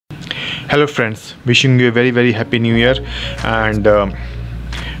Hello friends, wishing you a very happy new year. And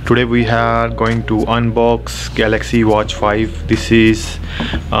today we are going to unbox Galaxy Watch 5. This is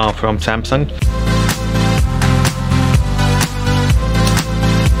from Samsung.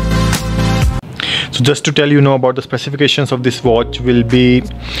 So just to tell you now about the specifications of this watch will be,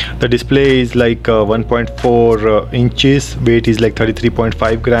 the display is like 1.4 inches, weight is like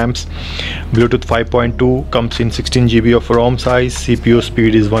 33.5 grams, Bluetooth 5.2, comes in 16 GB of ROM size, CPU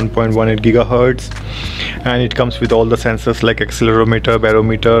speed is 1.18 gigahertz, and it comes with all the sensors like accelerometer,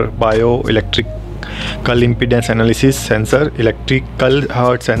 barometer, electrical impedance analysis sensor, electrical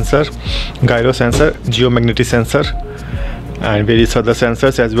heart sensor, gyro sensor, geomagnetic sensor, and various other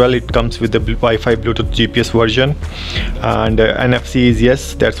sensors as well. It comes with the Wi-Fi Bluetooth GPS version, and NFC is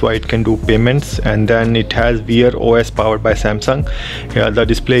yes, that's why it can do payments. And then it has Wear OS powered by Samsung. The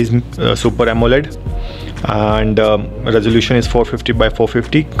display is Super AMOLED, and resolution is 450 by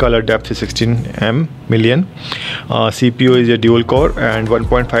 450, color depth is 16 million. CPU is a dual core and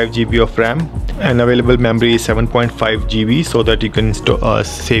 1.5 GB of RAM, and available memory is 7.5 GB, so that you can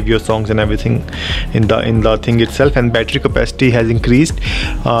save your songs and everything in the thing itself. And battery capacity has increased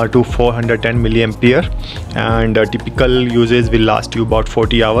to 410 milliampere, and typical usage will last you about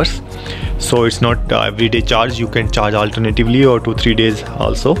 40 hours. So it's not everyday charge, you can charge alternatively or 2-3 days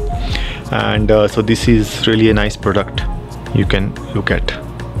also. And so this is really a nice product you can look at.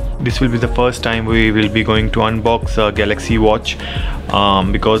 This will be the first time we will be going to unbox a Galaxy Watch,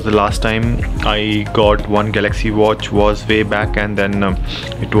 because the last time I got one Galaxy Watch was way back, and then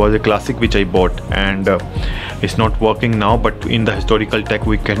it was a classic which I bought, and it's not working now, but in the historical tech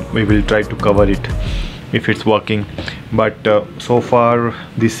we will try to cover it if it's working. But so far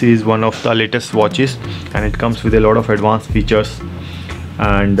this is one of the latest watches, and it comes with a lot of advanced features,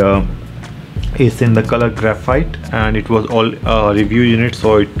 and it's in the color graphite, and it was all review unit,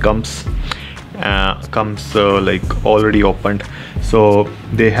 so it comes like already opened. So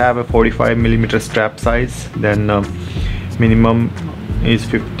they have a 45mm strap size, then minimum is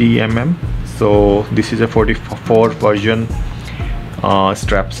 50mm, so this is a 44 version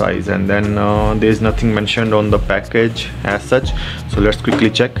strap size. And then there's nothing mentioned on the package as such, so let's quickly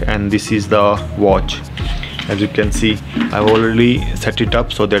check. And this is the watch. As you can see, I've already set it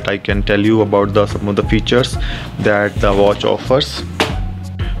up so that I can tell you about some of the features that the watch offers.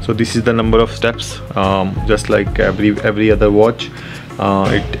 So this is the number of steps, just like every other watch.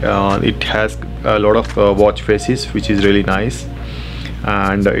 It has a lot of watch faces, which is really nice,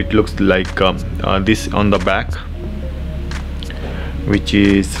 and it looks like this on the back, which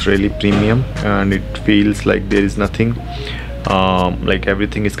is really premium, and it feels like there is nothing, like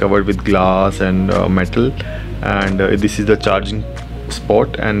everything is covered with glass and metal. And this is the charging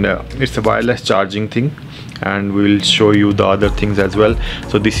spot, and it's a wireless charging thing, and we'll show you the other things as well.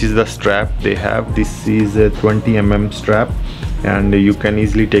 So this is the strap they have. This is a 20mm strap, and you can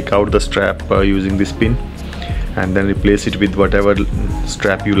easily take out the strap using this pin and then replace it with whatever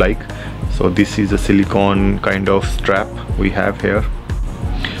strap you like. So this is a silicone kind of strap we have here.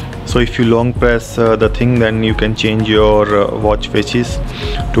 So if you long press the thing, then you can change your watch faces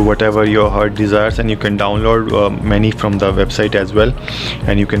to whatever your heart desires, and you can download many from the website as well,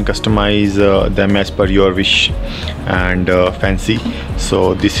 and you can customize them as per your wish and fancy.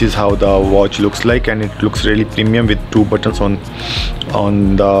 So this is how the watch looks like, and it looks really premium with 2 buttons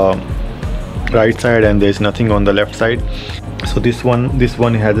on the right side, and there's nothing on the left side. So this one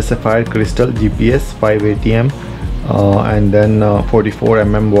has a sapphire crystal GPS 580M, and then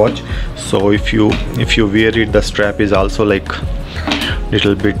 44mm watch. So if you wear it, the strap is also like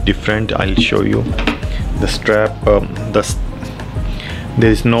little bit different. I'll show you the strap. There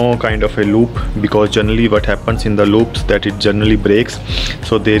is no kind of a loop, because generally what happens in the loops that it generally breaks.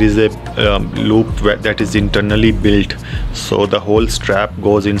 So there is a loop that is internally built, so the whole strap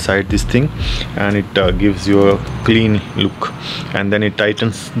goes inside this thing, and it gives you a clean look. And then it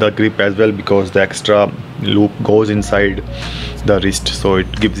tightens the grip as well, because the extra loop goes inside the wrist, so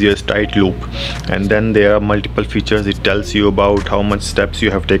it gives you a tight loop. And then there are multiple features. It tells you about how much steps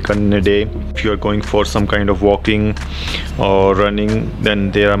you have taken in a day. If you are going for some kind of walking or running,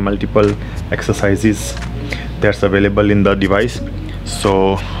 then there are multiple exercises that's available in the device.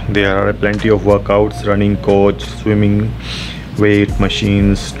 So there are plenty of workouts: running coach, swimming, weight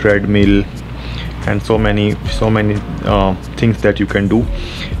machines, treadmill, and so many things that you can do.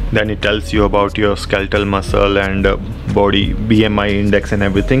 Then it tells you about your skeletal muscle and body BMI index and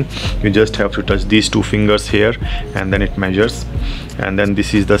everything. You just have to touch these 2 fingers here, and then it measures. And then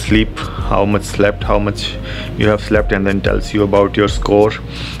this is the sleep, how much you have slept, and then tells you about your score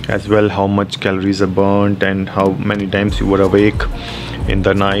as well, how much calories are burnt and how many times you were awake in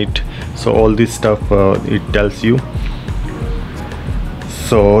the night. So all this stuff it tells you.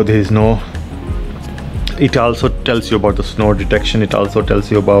 So there is no, it also tells you about the snore detection. It also tells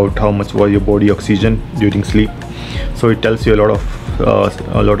you about how much was your body oxygen during sleep. So it tells you a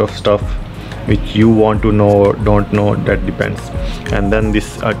lot of stuff which you want to know or don't know, that depends. And then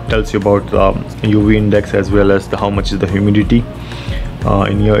this tells you about UV index as well as how much is the humidity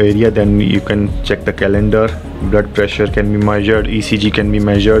in your area. Then you can check the calendar. Blood pressure can be measured, ECG can be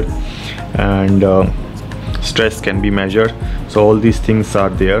measured, and stress can be measured. So all these things are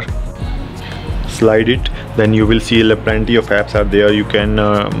there. Slide it, then you will see plenty of apps are there. You can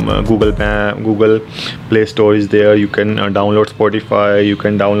Google Play Store is there. You can download Spotify. You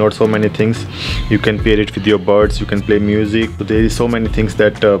can download so many things. You can pair it with your buds. You can play music. So there is so many things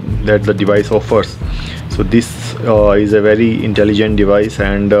that that the device offers. So this is a very intelligent device,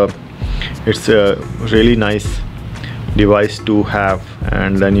 and it's a really nice device to have.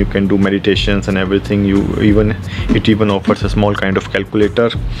 And then you can do meditations and everything. It even offers a small kind of calculator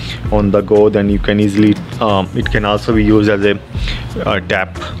on the go. Then you can easily it can also be used as a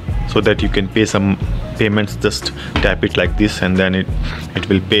tap, so that you can pay some payments. Just tap it like this and then it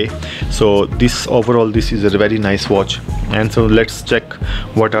will pay. So this overall, this is a very nice watch. And so let's check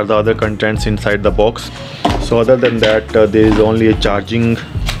what are the other contents inside the box. So other than that, there is only a charging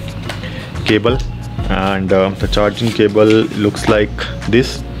cable, and the charging cable looks like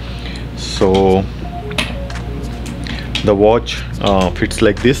this. So the watch fits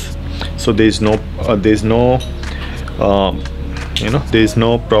like this. So there is no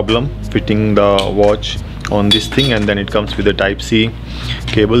problem fitting the watch on this thing. And then it comes with a Type-C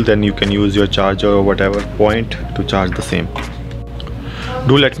cable. Then you can use your charger or whatever point to charge the same.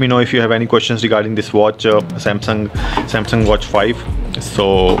 Do let me know if you have any questions regarding this watch, Samsung Watch 5.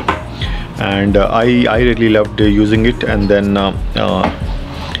 So and I really loved using it. And then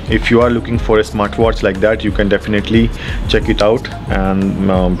if you are looking for a smartwatch like that, you can definitely check it out. And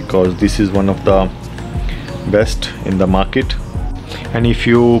because this is one of the best in the market. And if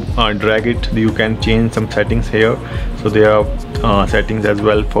you drag it, you can change some settings here. So there are settings as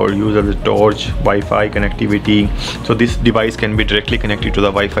well for use as a torch, Wi-Fi connectivity. So this device can be directly connected to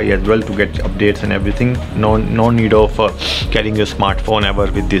the Wi-Fi as well to get updates and everything. No need of carrying your smartphone ever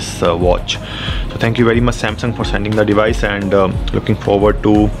with this watch. So thank you very much Samsung for sending the device, and looking forward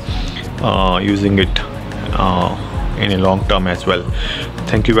to using it in a long term as well.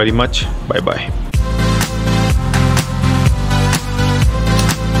 Thank you very much. Bye bye.